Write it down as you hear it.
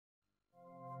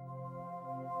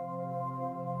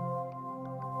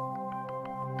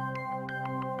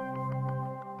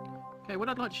Okay, what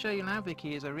I'd like to show you now,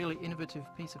 Vicky, is a really innovative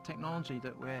piece of technology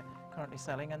that we're currently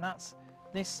selling, and that's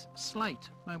this Slate,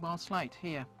 mobile Slate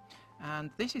here. And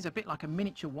this is a bit like a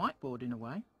miniature whiteboard in a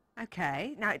way.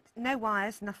 Okay, now no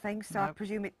wires, nothing, so I No.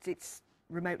 presume it's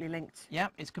remotely linked. Yeah,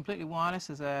 it's completely wireless.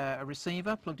 There's a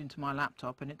receiver plugged into my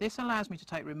laptop, and this allows me to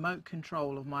take remote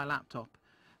control of my laptop.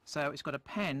 So it's got a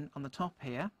pen on the top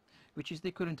here, which is the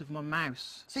equivalent of my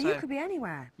mouse. So you could be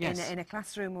anywhere, yes, in a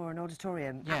classroom or an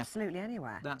auditorium, yeah, absolutely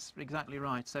anywhere. That's exactly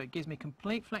right. So it gives me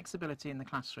complete flexibility in the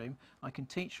classroom. I can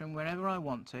teach from wherever I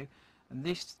want to, and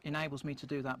this enables me to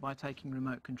do that by taking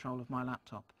remote control of my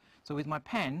laptop. So with my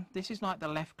pen, this is like the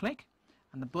left click,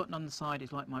 and the button on the side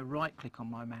is like my right click on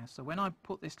my mouse. So when I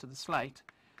put this to the Slate,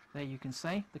 there you can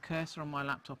see the cursor on my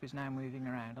laptop is now moving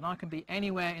around, and I can be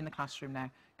anywhere in the classroom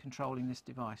now controlling this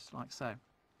device, like so.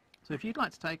 So if you'd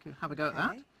like to have a go at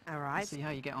that, all right, see how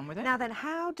you get on with it. Now then,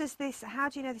 how do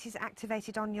you know this is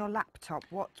activated on your laptop?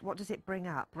 What does it bring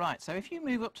up? Right, so if you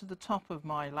move up to the top of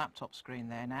my laptop screen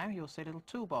there now, you'll see a little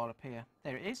toolbar appear.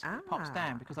 There it is. It pops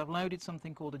down because I've loaded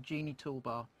something called a Genee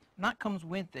toolbar. And that comes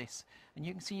with this. And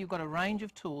you can see you've got a range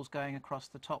of tools going across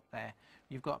the top there.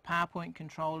 You've got PowerPoint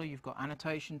controller, you've got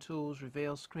annotation tools,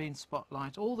 reveal screen,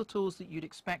 spotlight, all the tools that you'd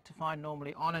expect to find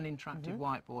normally on an interactive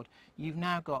whiteboard, you've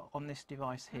now got on this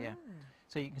device here.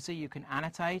 So you can see you can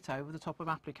annotate over the top of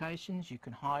applications, you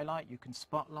can highlight, you can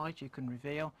spotlight, you can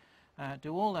reveal,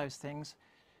 do all those things.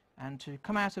 And to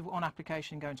come out of one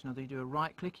application and go into another, you do a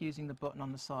right click using the button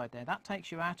on the side there. That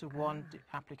takes you out of one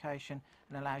application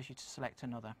and allows you to select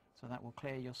another. So that will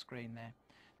clear your screen there.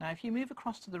 Now if you move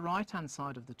across to the right hand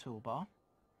side of the toolbar,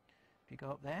 if you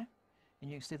go up there,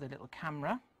 and you can see the little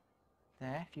camera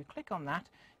there, if you click on that,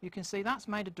 you can see that's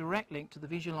made a direct link to the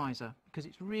visualizer, because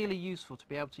it's really useful to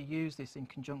be able to use this in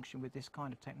conjunction with this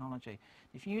kind of technology.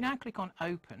 If you now click on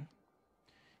open,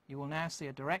 you will now see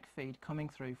a direct feed coming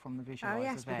through from the visualizer. Oh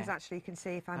yes, there. because actually you can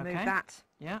see if I move that.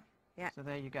 Yeah. Yeah. So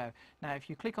there you go. Now if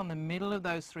you click on the middle of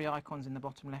those three icons in the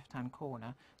bottom left hand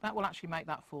corner, that will actually make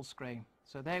that full screen.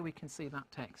 So there we can see that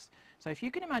text. So if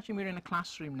you can imagine we're in a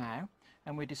classroom now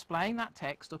and we're displaying that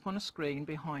text up on a screen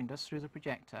behind us through the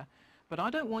projector, but I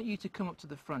don't want you to come up to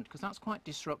the front because that's quite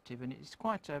disruptive and it's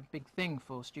quite a big thing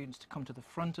for students to come to the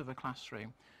front of a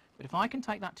classroom. But if I can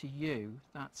take that to you,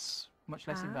 that's much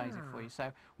less invasive for you.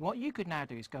 So what you could now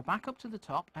do is go back up to the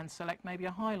top and select maybe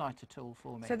a highlighter tool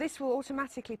for me. So this will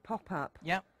automatically pop up?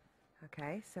 Yep.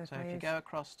 Okay, so if you go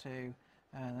across to,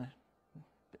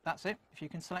 that's it, if you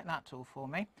can select that tool for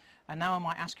me. And now I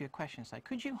might ask you a question, say,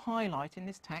 could you highlight in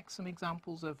this text some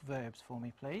examples of verbs for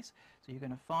me, please? So you're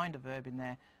going to find a verb in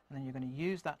there, and then you're going to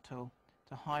use that tool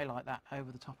to highlight that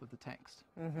over the top of the text.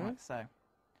 Like so.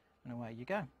 And away you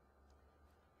go.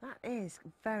 That is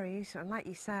very useful, and like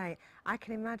you say, I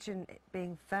can imagine it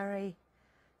being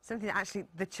something that actually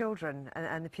the children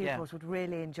and the pupils would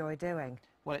really enjoy doing.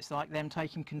 Well, it's like them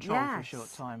taking control for a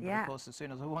short time, but of course as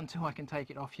soon as I want to I can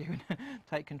take it off you and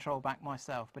take control back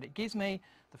myself. But it gives me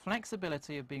the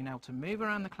flexibility of being able to move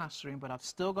around the classroom, but I've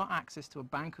still got access to a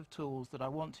bank of tools that I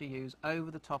want to use over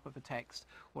the top of a text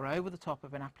or over the top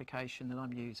of an application that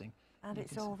I'm using. And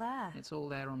it's all there. It's all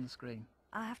there on the screen.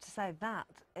 I have to say, that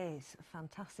is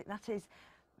fantastic. That is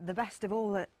the best of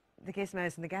all the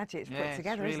gizmos and the gadgets put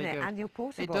together, really isn't it? good. And you're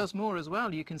portable. It does more as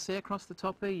well. You can see across the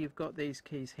top here, you've got these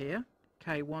keys here,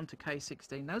 K1 to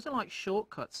K16. Those are like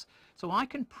shortcuts. So I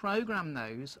can program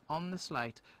those on the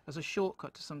Slate as a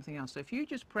shortcut to something else. So if you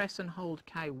just press and hold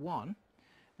K1,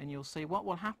 and you'll see what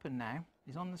will happen now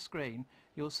is on the screen,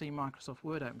 you'll see Microsoft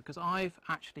Word open, because I've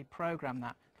actually programmed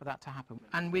that for that to happen.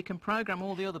 And we can program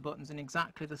all the other buttons in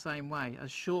exactly the same way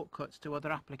as shortcuts to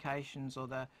other applications or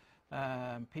the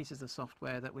pieces of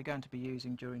software that we're going to be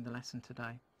using during the lesson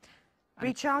today.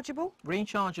 And rechargeable?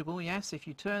 Rechargeable, yes. If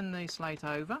you turn the Slate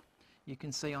over, you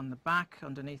can see on the back,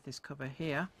 underneath this cover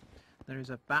here, there is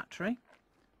a battery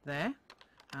there,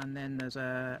 and then there's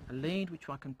a lead which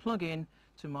I can plug in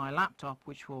to my laptop,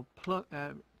 which will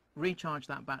recharge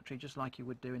that battery just like you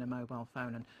would do in a mobile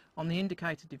phone. And on the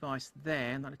indicator device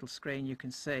there, on that little screen, you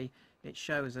can see it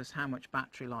shows us how much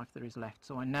battery life there is left,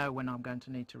 so I know when I'm going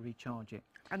to need to recharge it.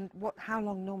 And how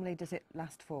long normally does it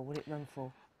last for? Will it run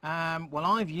for? Well,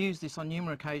 I've used this on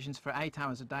numerous occasions for 8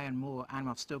 hours a day and more, and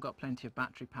I've still got plenty of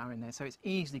battery power in there, so it's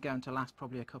easily going to last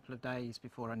probably a couple of days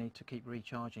before I need to keep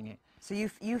recharging it. So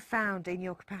you've found in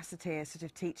your capacity as sort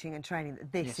of teaching and training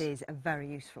that this is a very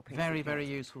useful piece Very, very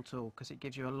useful tool, because it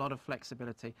gives you a lot of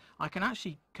flexibility. I can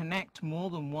actually connect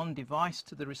more than one device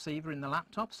to the receiver in the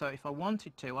laptop, so if I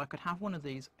wanted to, I could have one of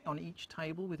these on each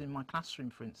table within my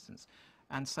classroom, for instance.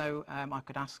 And so I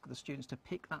could ask the students to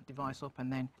pick that device up and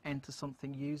then enter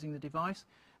something using the device.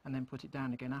 and then put it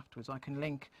down again afterwards. I can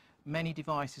link many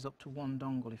devices up to one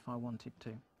dongle if I wanted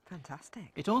to.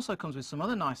 Fantastic. It also comes with some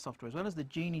other nice software as well as the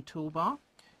Genee toolbar.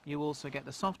 You also get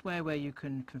the software where you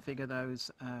can configure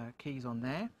those keys on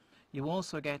there. You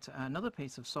also get another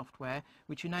piece of software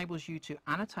which enables you to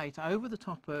annotate over the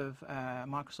top of a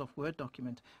Microsoft Word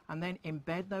document and then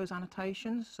embed those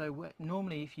annotations. So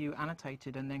normally if you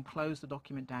annotated and then close the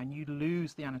document down, you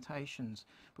lose the annotations.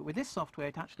 But with this software,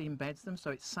 it actually embeds them, so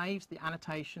it saves the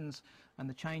annotations and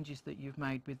the changes that you've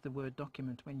made with the Word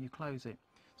document when you close it.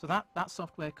 So that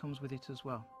software comes with it as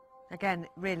well. Again,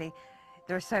 really,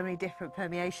 there are so many different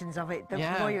permeations of it. The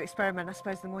more you experiment, I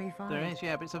suppose, the more you find. There is,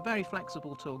 yeah, but it's a very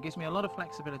flexible tool. It gives me a lot of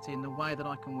flexibility in the way that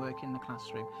I can work in the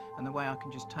classroom and the way I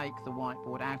can just take the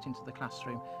whiteboard out into the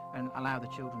classroom and allow the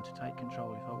children to take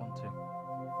control if I want to.